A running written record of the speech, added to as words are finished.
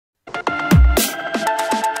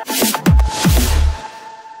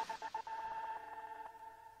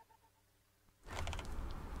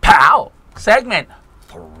segment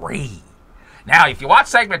 3. Now, if you watch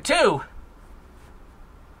segment 2,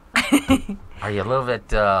 are you a little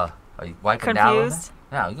bit are you wiping down? Confused?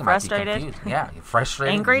 No, you Frustrated? might be confused. Yeah, you're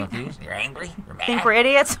frustrated. Angry? You're confused. You're angry. You're mad. Think we're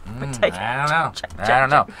idiots? I don't know. I don't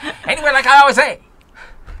know. Anyway, like I always say,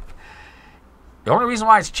 the only reason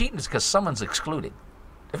why it's cheating is because someone's excluded.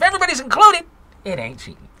 If everybody's included, it ain't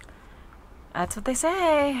cheating. That's what they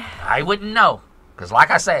say. I wouldn't know. Because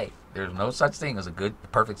like I say, there's no such thing as a good,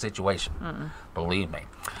 perfect situation. Believe me.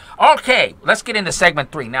 Okay, let's get into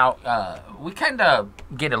segment 3. Now, we kind of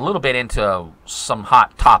get a little bit into some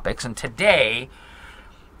hot topics. And today,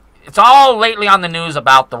 it's all lately on the news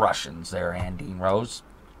about the Russians there, Dean Rose.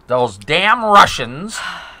 Those damn Russians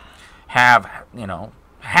have,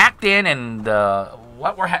 hacked in, and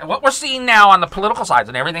what we're seeing now on the political sides,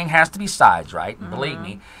 and everything has to be sides, right? And believe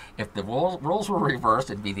me, if the rules were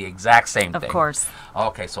reversed, it'd be the exact same thing. Of course.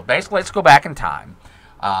 Okay, so basically, let's go back in time.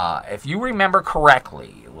 If you remember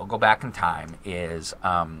correctly, we'll go back in time, is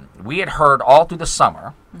we had heard all through the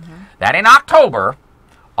summer that in October,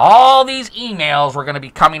 all these emails were going to be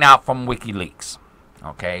coming out from WikiLeaks.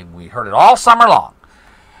 Okay, we heard it all summer long.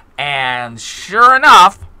 And sure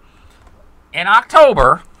enough, in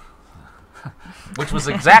October, which was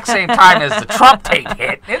the exact same time as the Trump tape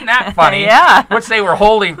hit. Isn't that funny? Yeah. Which they were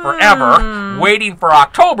holding forever, waiting for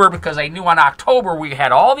October, because they knew on October we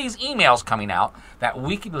had all these emails coming out that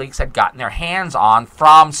WikiLeaks had gotten their hands on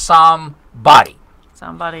from somebody.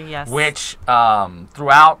 Somebody, yes. Which,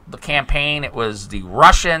 throughout the campaign, it was the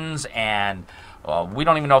Russians, and we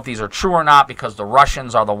don't even know if these are true or not, because the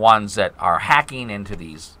Russians are the ones that are hacking into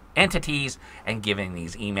these entities and giving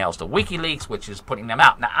these emails to WikiLeaks, which is putting them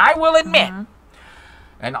out. Now, I will admit,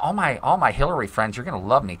 and all my Hillary friends, you're going to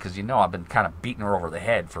love me, because I've been kind of beating her over the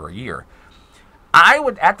head for a year. I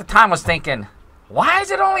at the time was thinking, why is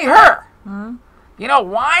it only her?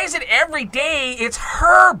 Why is it every day it's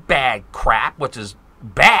her bad crap, which is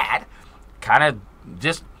bad, kind of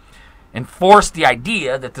just enforced the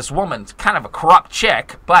idea that this woman's kind of a corrupt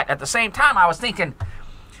chick. But at the same time, I was thinking,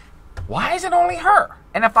 why is it only her?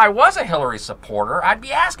 And if I was a Hillary supporter, I'd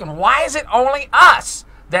be asking, why is it only us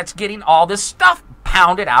that's getting all this stuff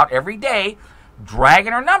pounded out every day,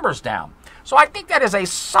 dragging our numbers down? So I think that is a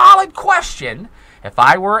solid question. If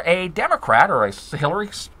I were a Democrat or a Hillary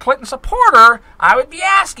Clinton supporter, I would be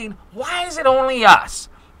asking, why is it only us?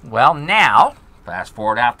 Well, now, fast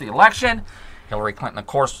forward after the election, Hillary Clinton, of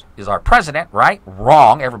course, is our president, right?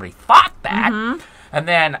 Wrong. Everybody thought that. And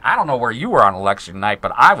then, I don't know where you were on election night,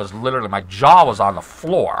 but I was literally, my jaw was on the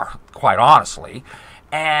floor, quite honestly.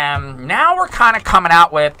 And now we're kind of coming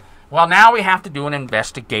out with, well, now we have to do an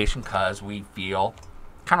investigation because we feel,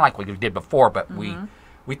 kind of like we did before, but we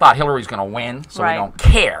thought Hillary's going to win, so we don't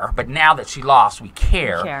care. But now that she lost, we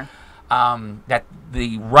care. That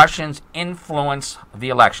the Russians influence the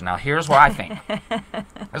election. Now, here's what I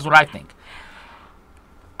think.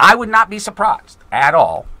 I would not be surprised at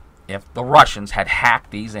all if the Russians had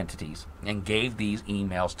hacked these entities and gave these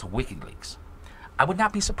emails to WikiLeaks. I would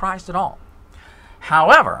not be surprised at all.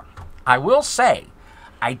 However, I will say,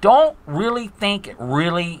 I don't really think it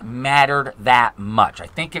really mattered that much. I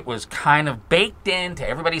think it was kind of baked into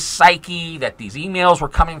everybody's psyche that these emails were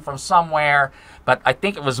coming from somewhere, but I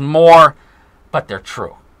think it was more, but they're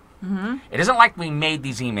true. It isn't like we made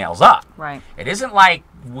these emails up. Right. It isn't like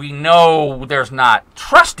we know there's not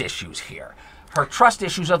trust issues here. Her trust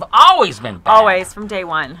issues have always been bad. Always, from day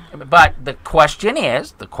one. But the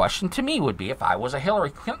question to me would be, if I was a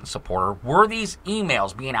Hillary Clinton supporter, were these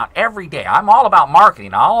emails being out every day? I'm all about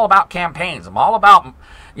marketing. I'm all about campaigns. I'm all about,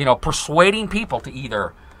 persuading people to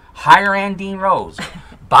either hire Dean Rose,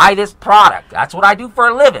 buy this product. That's what I do for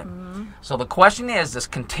a living. So the question is, this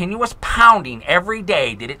continuous pounding every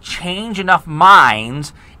day, did it change enough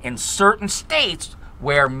minds in certain states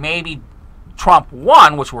where maybe Trump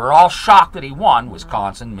won, which we're all shocked that he won,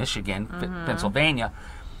 Wisconsin, Michigan, Pennsylvania.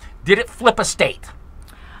 Did it flip a state?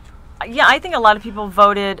 Yeah, I think a lot of people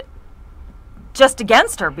voted just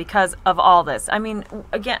against her because of all this. I mean,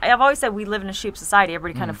 again, I've always said we live in a sheep society.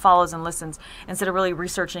 Everybody kind of follows and listens instead of really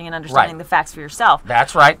researching and understanding the facts for yourself.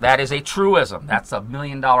 That's right. That is a truism. That's $1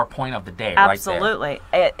 million point of the day. Absolutely.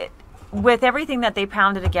 Right there. With everything that they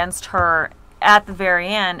pounded against her at the very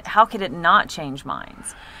end, how could it not change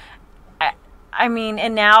minds? I mean,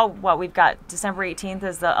 and now, we've got December 18th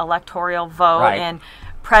as the electoral vote, and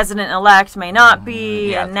president-elect may not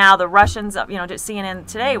be, and now the Russians, just CNN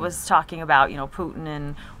today was talking about, Putin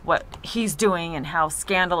and what he's doing and how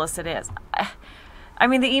scandalous it is. I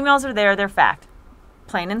mean, the emails are there, they're fact.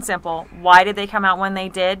 Plain and simple. Why did they come out when they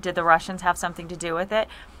did? Did the Russians have something to do with it?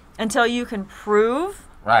 Until you can prove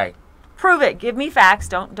Prove it. Give me facts.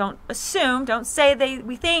 Don't assume. Don't say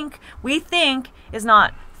we think is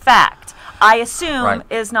not fact. I assume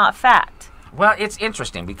is not fact. Well, it's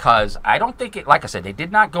interesting because I don't think it, like I said, they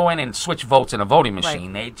did not go in and switch votes in a voting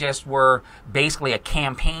machine. Right. They just were basically a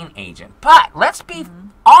campaign agent. But let's be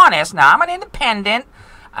honest. Now, I'm an independent.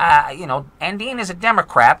 Andine is a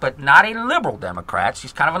Democrat, but not a liberal Democrat.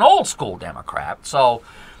 She's kind of an old school Democrat. So,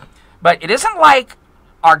 but it isn't like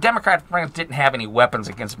our Democrat friends didn't have any weapons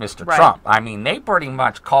against Mr. Trump. I mean, they pretty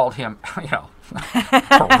much called him,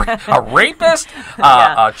 a rapist,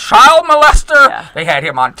 a child molester. Yeah. They had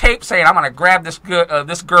him on tape saying, "I'm going to grab this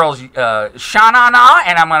girl's shanana,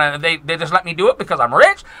 and I'm going to they just let me do it because I'm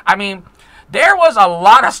rich." I mean, there was a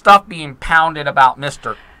lot of stuff being pounded about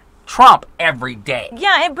Mr. Trump every day.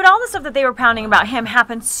 Yeah, but all the stuff that they were pounding about him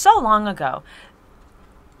happened so long ago.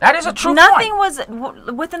 That is a true Nothing point.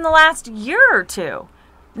 was within the last year or two.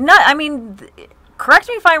 Correct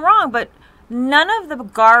me if I'm wrong, but none of the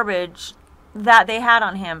garbage that they had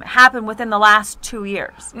on him happened within the last 2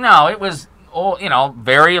 years. No, it was,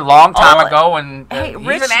 very long time ago, and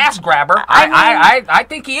he's an ass grabber. I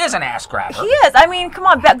think he is an ass grabber. He is. I mean, come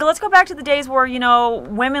on, let's go back to the days where,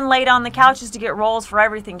 women laid on the couches to get roles for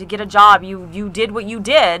everything, to get a job. You did what you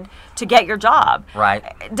did to get your job. Right.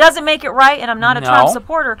 It doesn't make it right, and I'm not a Trump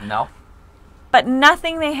supporter. No. But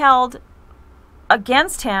nothing they held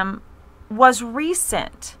against him was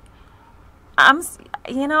recent.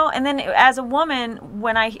 And then as a woman,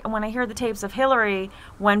 when I hear the tapes of Hillary,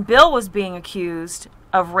 when Bill was being accused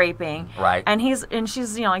of raping, right, and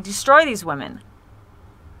she's destroy these women.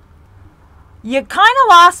 You kind of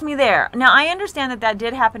lost me there. Now I understand that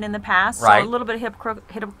did happen in the past, right. So a little bit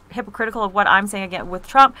hypocritical of what I'm saying again with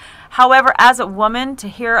Trump. However, as a woman, to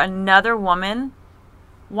hear another woman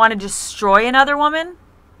want to destroy another woman,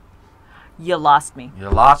 you lost me. You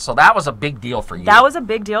lost. So that was a big deal for you. That was a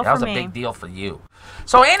big deal for me. That was a big deal for you.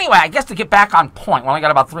 So anyway, I guess to get back on point, we only got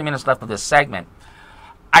about 3 minutes left of this segment.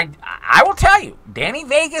 I will tell you, Danny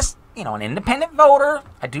Vegas, an independent voter.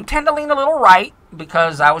 I do tend to lean a little right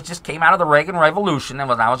because I just came out of the Reagan Revolution and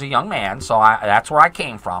when I was a young man, so that's where I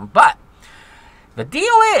came from. But the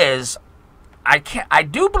deal is, I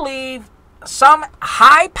do believe some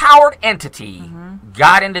high-powered entity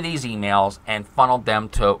got into these emails and funneled them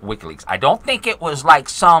to WikiLeaks. I don't think it was like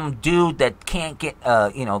some dude that couldn't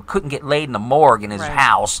get laid in the morgue in his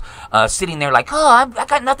house, sitting there like, I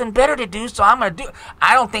got nothing better to do, so I'm going to do it.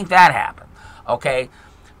 I don't think that happened, okay?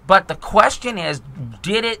 But the question is,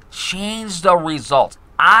 did it change the results?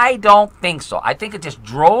 I don't think so. I think it just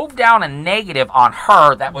drove down a negative on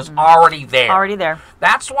her that was already there. Already there.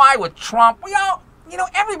 That's why with Trump,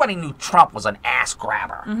 everybody knew Trump was an ass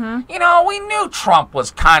grabber. We knew Trump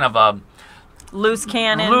was kind of a loose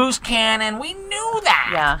cannon. We knew that.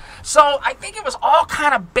 Yeah. So I think it was all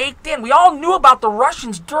kind of baked in. We all knew about the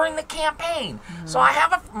Russians during the campaign. So I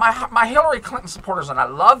have my Hillary Clinton supporters, and I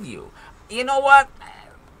love you. You know what?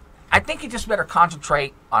 I think you just better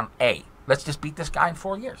concentrate on let's just beat this guy in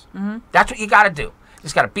 4 years. That's what you got to do. You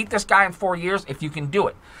just got to beat this guy in 4 years if you can do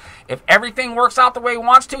it. If everything works out the way he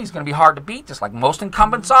wants to, he's going to be hard to beat, just like most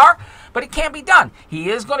incumbents are, but it can't be done. He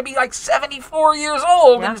is going to be like 74 years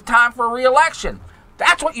old and it's time for a re-election.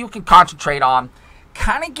 That's what you can concentrate on.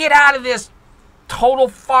 Kind of get out of this total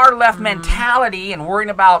far-left mentality and worrying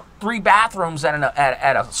about 3 bathrooms at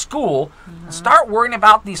a school. And start worrying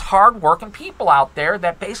about these hard-working people out there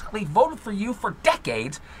that basically voted for you for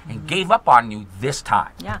decades and gave up on you this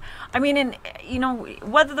time. Yeah. I mean, and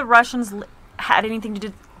whether the Russians had anything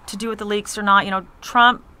to do with the leaks or not,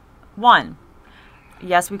 Trump won.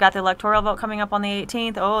 Yes, we got the electoral vote coming up on the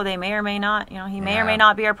 18th. Oh, they may or may not, he may or may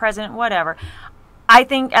not be our president, whatever. I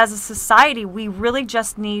think as a society, we really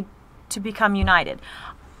just need to become united.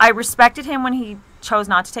 I respected him when he chose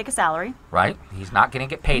not to take a salary. Right. He's not going to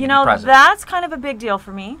get paid to be president. That's kind of a big deal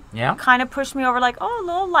for me. Yeah. Kind of pushed me over like, a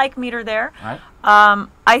little like meter there. Right.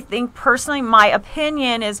 I think personally, my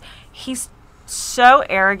opinion is he's so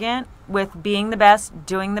arrogant with being the best,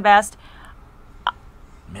 doing the best.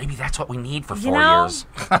 Maybe that's what we need for 4 years.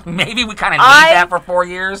 Maybe we kind of need that for 4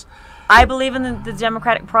 years. I believe in the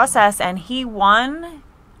democratic process, and he won.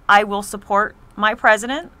 I will support my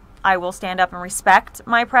president. I will stand up and respect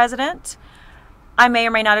my president. I may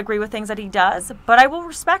or may not agree with things that he does, but I will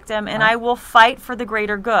respect him, and I will fight for the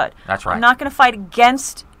greater good. That's right. I'm not going to fight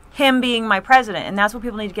against him being my president, and that's what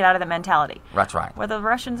people need to get out of that mentality. That's right. Whether the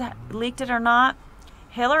Russians leaked it or not,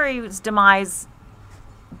 Hillary's demise,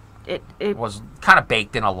 it was kind of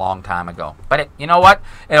baked in a long time ago. But you know what?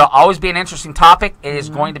 It'll always be an interesting topic. It is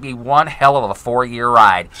going to be one hell of a 4-year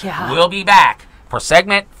ride. Yeah. We'll be back for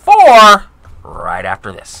segment 4 right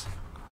after this.